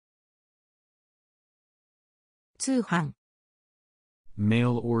通販。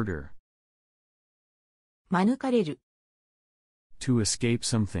Mail order. 免れる。To escape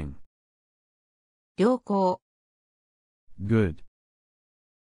something. 良好。Good.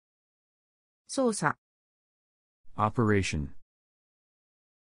 操作。Operation.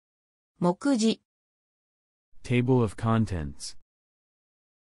 目次。Table of contents.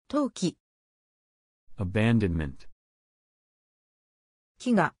 投棄。Abandonment.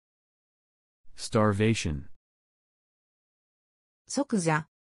 飢餓。Starvation. 即座。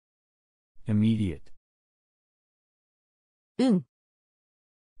Immediate. 運。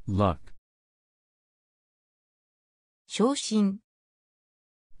Luck. 昇進。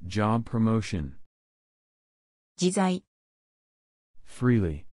Job promotion. 自在。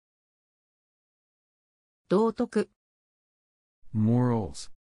Freely. 道徳。Morals.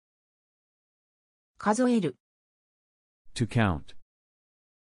 数える。To count.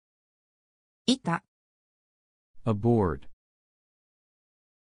 板。Aboard.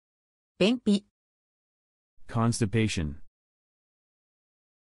 便秘。Constipation.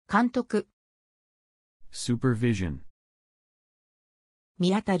 監督。Supervision.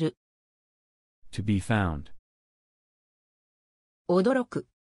 見当たる。To be found. 驚く。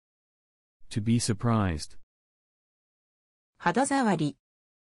To be surprised. 肌触り。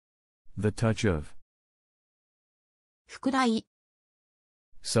The touch of. 副題。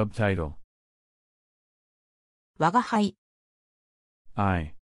Subtitle. 我が輩。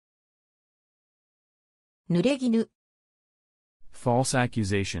I. 濡れ衣。False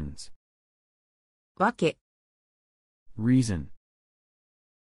accusations. わけ。Reason.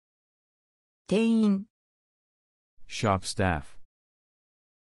 店員。Shop staff.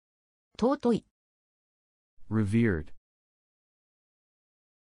 尊い。Revered.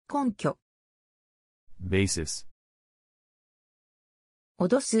 根拠。Basis.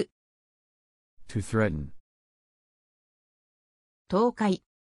 脅す。To threaten. 倒壊。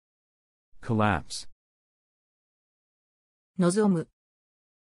Collapse. 望む。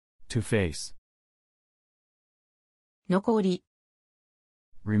To face. 残り。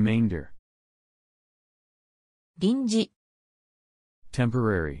Remainder. 臨時。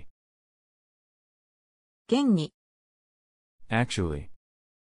Temporary. 現に。Actually.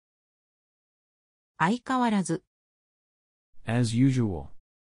 相変わらず。As usual.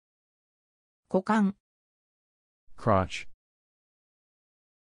 股間。Crotch.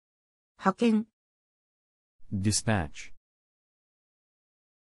 派遣。Dispatch.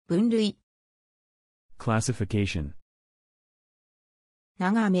 分類。Classification.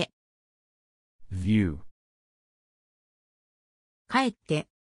 眺め。View. かえって。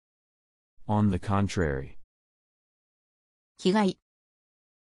On the contrary. 気概。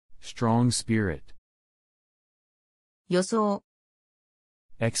Strong spirit. 予想。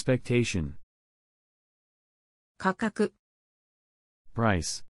Expectation. 価格。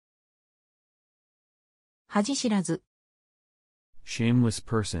Price. 恥知らず。Shameless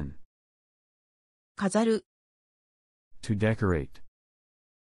person. 飾る。To decorate.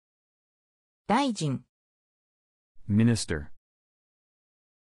 大臣。Minister.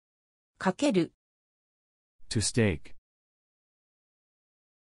 かける。To stake.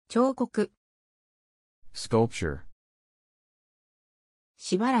 彫刻。Sculpture.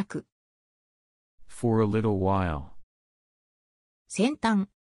 しばらく。For a little while. 先端。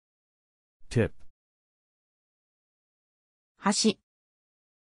Tip. 橋。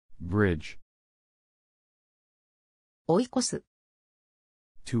Bridge. 追い越す。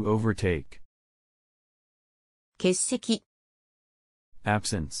To overtake. 欠席。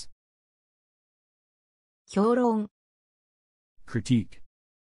Absence. 評論。Critique.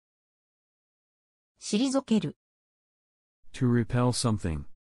 退ける。To repel something.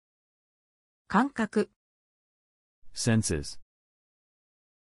 感覚。Senses.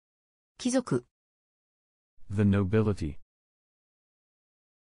 貴族。The nobility.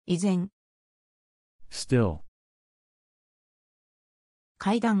 依然。Still.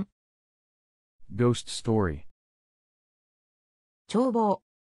 階段。Ghost story. 眺望。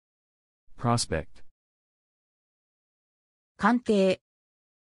Prospect. 鑑定。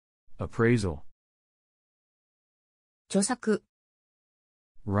Appraisal. 著作。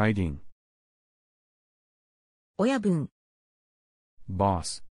Writing. 親分。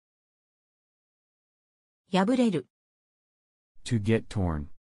Boss. 破れる。To get torn.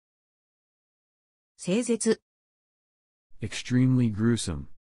 整絶。Extremely gruesome.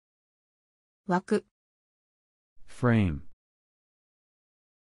 枠。Frame.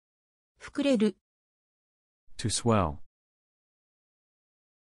 膨れる。To swell.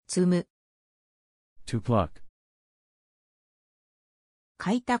 積む。To pluck.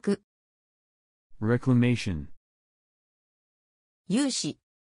 開拓。Reclamation. 融資、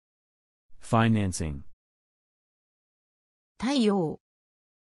 financing, 太陽、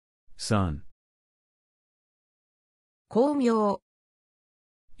 sun, 巧妙、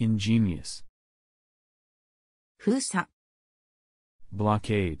 ingenious, 封鎖、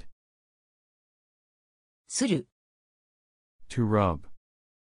 blockade, する、 to rub,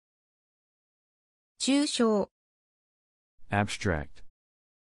 抽象、 abstract,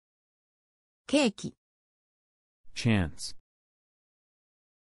 ケーキ、 chance,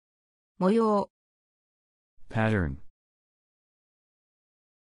 模様、 pattern,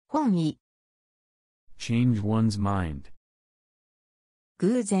 本意、 change one's mind,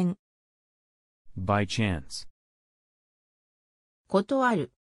 偶然、 by chance, 断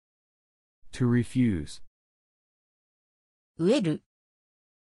る、 to refuse, 飢える、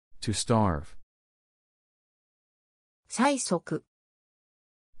 to starve, 催促、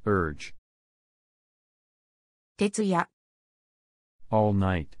 urge, 徹夜、 all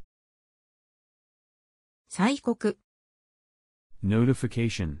night, 催告、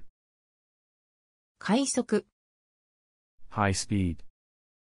 notification, 快速、 high speed,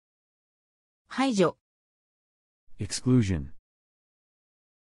 排除、 exclusion,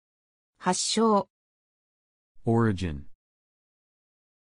 発祥、 origin,